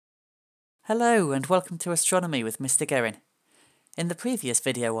Hello and welcome to Astronomy with Mr. Guerin. In the previous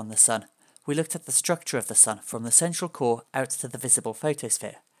video on the Sun, we looked at the structure of the Sun from the central core out to the visible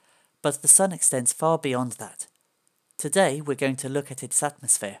photosphere, but the Sun extends far beyond that. Today we're going to look at its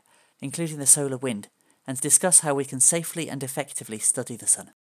atmosphere, including the solar wind, and discuss how we can safely and effectively study the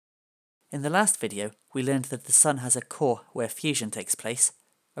Sun. In the last video, we learned that the Sun has a core where fusion takes place,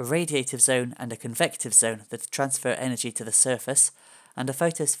 a radiative zone and a convective zone that transfer energy to the surface, and a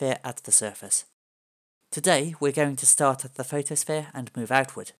photosphere at the surface. Today we're going to start at the photosphere and move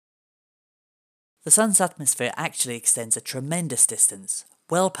outward. The Sun's atmosphere actually extends a tremendous distance,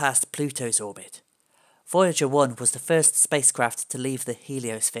 well past Pluto's orbit. Voyager 1 was the first spacecraft to leave the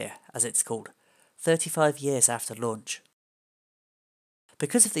heliosphere, as it's called, 35 years after launch.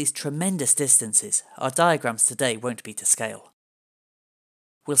 Because of these tremendous distances, our diagrams today won't be to scale.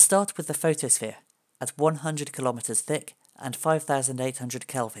 We'll start with the photosphere, at 100 kilometers thick and 5,800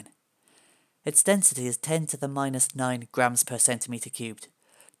 Kelvin. Its density is 10 to the minus 9 grams per centimetre cubed,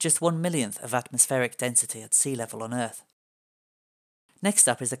 just 1/1,000,000th of atmospheric density at sea level on Earth. Next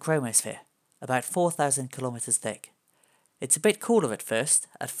up is the chromosphere, about 4,000 kilometres thick. It's a bit cooler at first,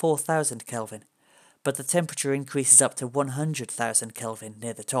 at 4,000 Kelvin, but the temperature increases up to 100,000 Kelvin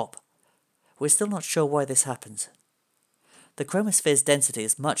near the top. We're still not sure why this happens. The chromosphere's density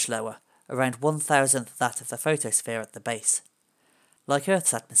is much lower, around 1,000th that of the photosphere at the base. Like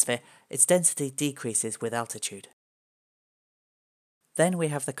Earth's atmosphere, its density decreases with altitude. Then we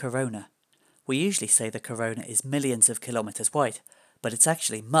have the corona. We usually say the corona is millions of kilometres wide, but it's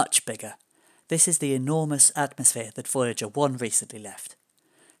actually much bigger. This is the enormous atmosphere that Voyager 1 recently left.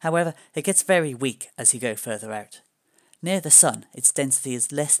 However, it gets very weak as you go further out. Near the Sun, its density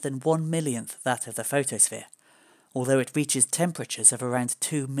is less than 1/1,000,000th that of the photosphere, although it reaches temperatures of around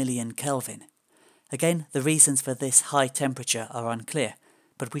 2 million Kelvin. Again, the reasons for this high temperature are unclear,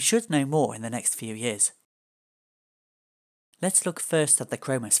 but we should know more in the next few years. Let's look first at the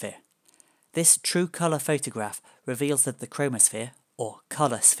chromosphere. This true colour photograph reveals that the chromosphere, or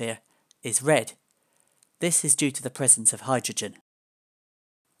colour sphere, is red. This is due to the presence of hydrogen.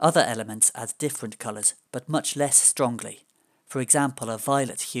 Other elements add different colours, but much less strongly. For example, a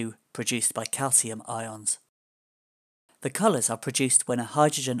violet hue produced by calcium ions. The colours are produced when a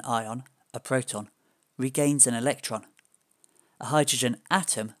hydrogen ion, a proton, regains an electron. A hydrogen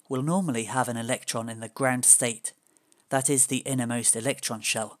atom will normally have an electron in the ground state, that is the innermost electron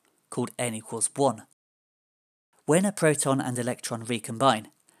shell, called n equals 1. When a proton and electron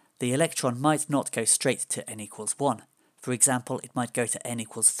recombine, the electron might not go straight to n equals 1. For example, it might go to n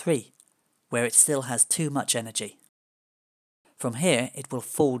equals 3, where it still has too much energy. From here, it will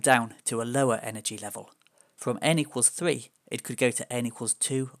fall down to a lower energy level. From n equals 3, it could go to n equals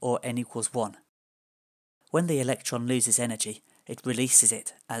 2 or n equals 1. When the electron loses energy, it releases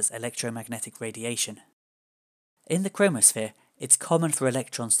it as electromagnetic radiation. In the chromosphere, it's common for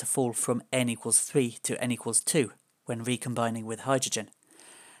electrons to fall from n equals 3 to n equals 2 when recombining with hydrogen.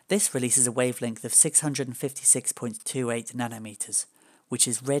 This releases a wavelength of 656.28 nanometers, which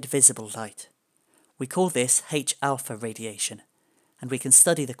is red visible light. We call this H-alpha radiation, and we can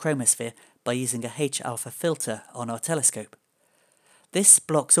study the chromosphere by using a H-alpha filter on our telescope. This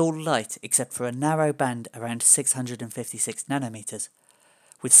blocks all light except for a narrow band around 656 nanometers.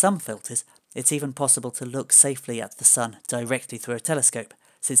 With some filters, it's even possible to look safely at the Sun directly through a telescope,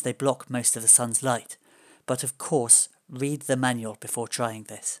 since they block most of the Sun's light. But of course, read the manual before trying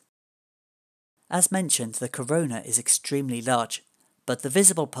this. As mentioned, the corona is extremely large, but the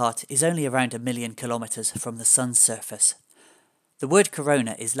visible part is only around 1,000,000 kilometers from the Sun's surface. The word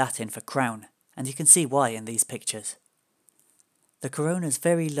corona is Latin for crown, and you can see why in these pictures. The corona's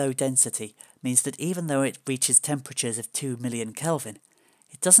very low density means that even though it reaches temperatures of 2 million Kelvin,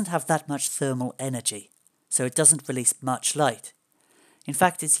 it doesn't have that much thermal energy, so it doesn't release much light. In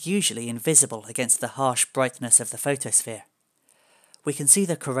fact, it's usually invisible against the harsh brightness of the photosphere. We can see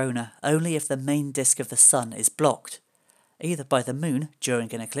the corona only if the main disk of the Sun is blocked, either by the Moon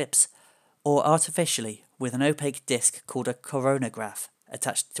during an eclipse, or artificially with an opaque disk called a Coronograph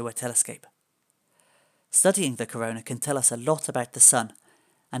attached to a telescope. Studying the corona can tell us a lot about the Sun,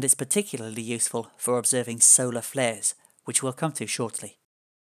 and it's particularly useful for observing solar flares, which we'll come to shortly.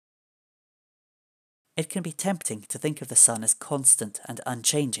 It can be tempting to think of the Sun as constant and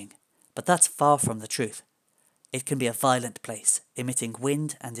unchanging, but that's far from the truth. It can be a violent place, emitting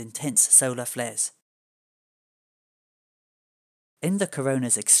wind and intense solar flares. In the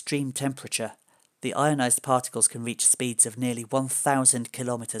corona's extreme temperature, the ionized particles can reach speeds of nearly 1,000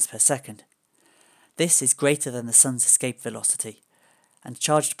 kilometers per second. This is greater than the Sun's escape velocity, and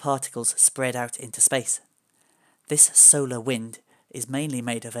charged particles spread out into space. This solar wind is mainly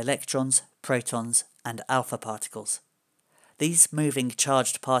made of electrons, protons, and alpha particles. These moving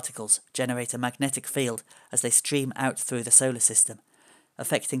charged particles generate a magnetic field as they stream out through the solar system,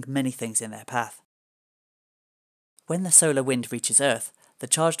 affecting many things in their path. When the solar wind reaches Earth, the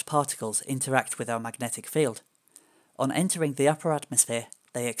charged particles interact with our magnetic field. On entering the upper atmosphere,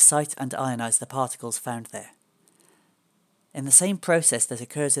 they excite and ionize the particles found there. In the same process that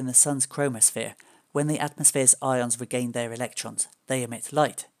occurs in the Sun's chromosphere, when the atmosphere's ions regain their electrons, they emit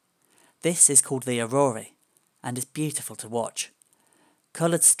light. This is called the aurorae, and is beautiful to watch.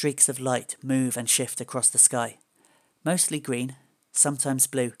 Coloured streaks of light move and shift across the sky, mostly green, sometimes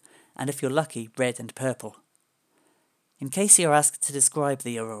blue, and if you're lucky, red and purple. In case you're asked to describe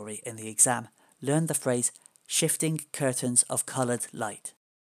the aurorae in the exam, learn the phrase shifting curtains of coloured light.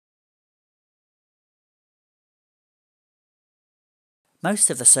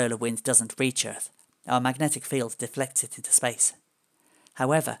 Most of the solar wind doesn't reach Earth. Our magnetic field deflects it into space.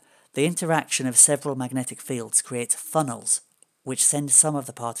 However, the interaction of several magnetic fields creates funnels, which send some of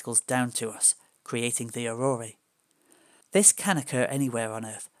the particles down to us, creating the aurorae. This can occur anywhere on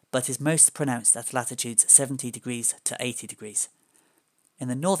Earth, but is most pronounced at latitudes 70 degrees to 80 degrees. In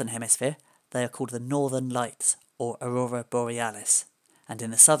the northern hemisphere, they are called the Northern Lights, or Aurora Borealis, and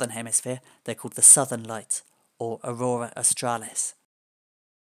in the southern hemisphere, they're called the Southern Lights, or Aurora Australis.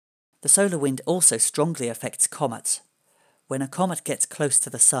 The solar wind also strongly affects comets. When a comet gets close to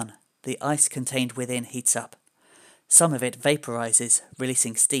the Sun, the ice contained within heats up. Some of it vaporizes,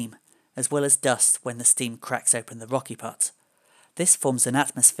 releasing steam, as well as dust when the steam cracks open the rocky parts. This forms an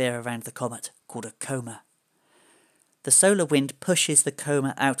atmosphere around the comet, called a coma. The solar wind pushes the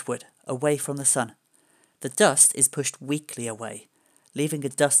coma outward, away from the Sun. The dust is pushed weakly away, leaving a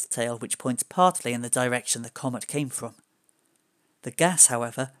dust tail which points partly in the direction the comet came from. The gas,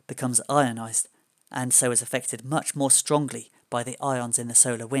 however, becomes ionized, and so is affected much more strongly by the ions in the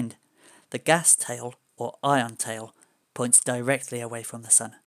solar wind. The gas tail, or ion tail, points directly away from the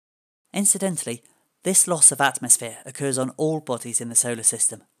Sun. Incidentally, this loss of atmosphere occurs on all bodies in the solar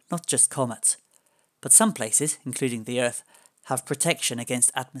system, not just comets. But some places, including the Earth, have protection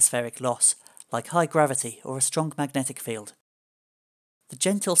against atmospheric loss, like high gravity or a strong magnetic field. The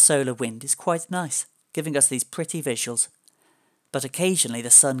gentle solar wind is quite nice, giving us these pretty visuals. But occasionally the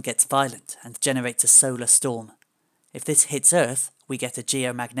Sun gets violent and generates a solar storm. If this hits Earth, we get a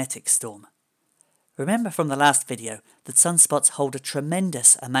geomagnetic storm. Remember from the last video that sunspots hold a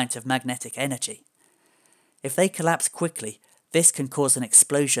tremendous amount of magnetic energy. If they collapse quickly, this can cause an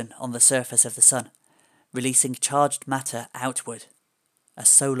explosion on the surface of the Sun, releasing charged matter outward, a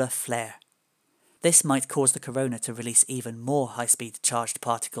solar flare. This might cause the corona to release even more high-speed charged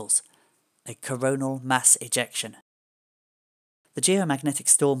particles, a coronal mass ejection. The geomagnetic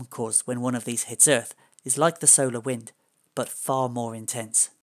storm caused when one of these hits Earth is like the solar wind, but far more intense.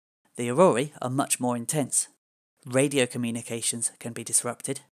 The aurorae are much more intense. Radio communications can be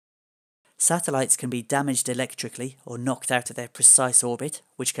disrupted. Satellites can be damaged electrically or knocked out of their precise orbit,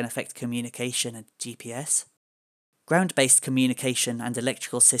 which can affect communication and GPS. Ground-based communication and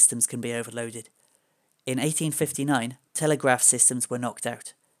electrical systems can be overloaded. In 1859, telegraph systems were knocked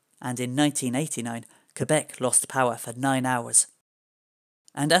out, and in 1989, Quebec lost power for 9 hours.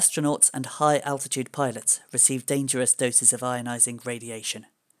 And astronauts and high-altitude pilots receive dangerous doses of ionizing radiation.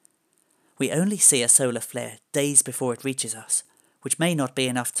 We only see a solar flare days before it reaches us, which may not be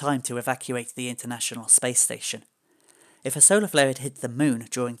enough time to evacuate the International Space Station. If a solar flare had hit the Moon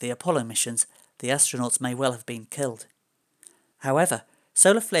during the Apollo missions, the astronauts may well have been killed. However,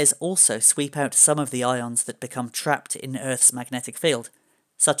 solar flares also sweep out some of the ions that become trapped in Earth's magnetic field,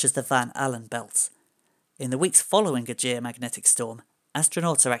 such as the Van Allen belts. In the weeks following a geomagnetic storm,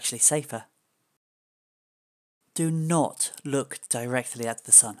 astronauts are actually safer. Do not look directly at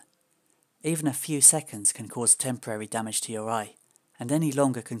the Sun. Even a few seconds can cause temporary damage to your eye, and any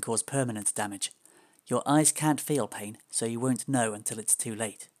longer can cause permanent damage. Your eyes can't feel pain, so you won't know until it's too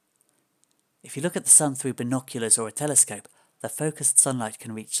late. If you look at the Sun through binoculars or a telescope, the focused sunlight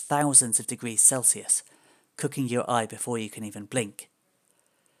can reach thousands of degrees Celsius, cooking your eye before you can even blink.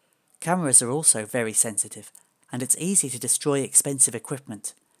 Cameras are also very sensitive, and it's easy to destroy expensive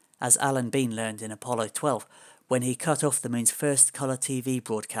equipment, as Alan Bean learned in Apollo 12 when he cut off the Moon's first colour TV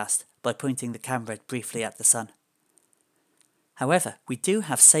broadcast by pointing the camera briefly at the Sun. However, we do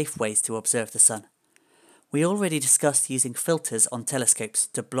have safe ways to observe the Sun. We already discussed using filters on telescopes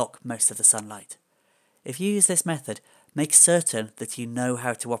to block most of the sunlight. If you use this method, make certain that you know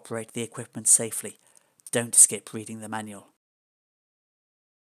how to operate the equipment safely. Don't skip reading the manual.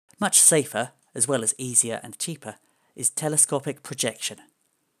 Much safer, as well as easier and cheaper, is telescopic projection.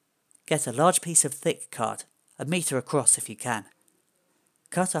 Get a large piece of thick card, 1 metre across if you can.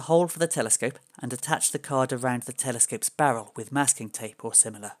 Cut a hole for the telescope and attach the card around the telescope's barrel with masking tape or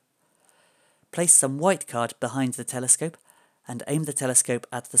similar. Place some white card behind the telescope and aim the telescope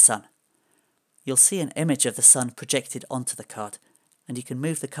at the sun. You'll see an image of the sun projected onto the card, and you can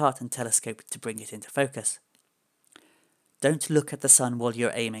move the card and telescope to bring it into focus. Don't look at the sun while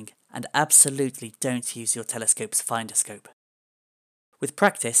you're aiming, and absolutely don't use your telescope's finder scope. With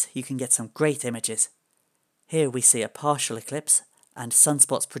practice, you can get some great images. Here we see a partial eclipse and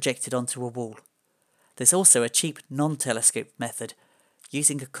sunspots projected onto a wall. There's also a cheap non-telescope method,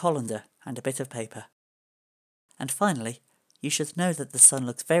 using a colander and a bit of paper. And finally, you should know that the sun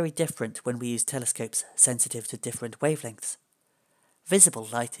looks very different when we use telescopes sensitive to different wavelengths. Visible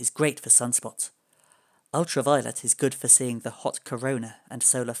light is great for sunspots. Ultraviolet is good for seeing the hot corona and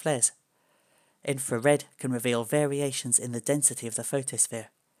solar flares. Infrared can reveal variations in the density of the photosphere.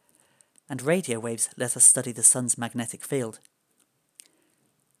 And radio waves let us study the sun's magnetic field.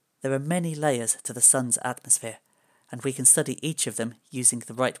 There are many layers to the sun's atmosphere, and we can study each of them using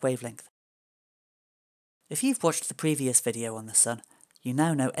the right wavelength. If you've watched the previous video on the sun, you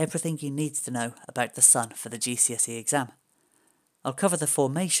now know everything you need to know about the sun for the GCSE exam. I'll cover the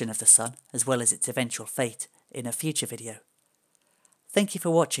formation of the sun, as well as its eventual fate, in a future video. Thank you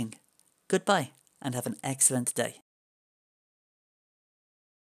for watching. Goodbye, and have an excellent day.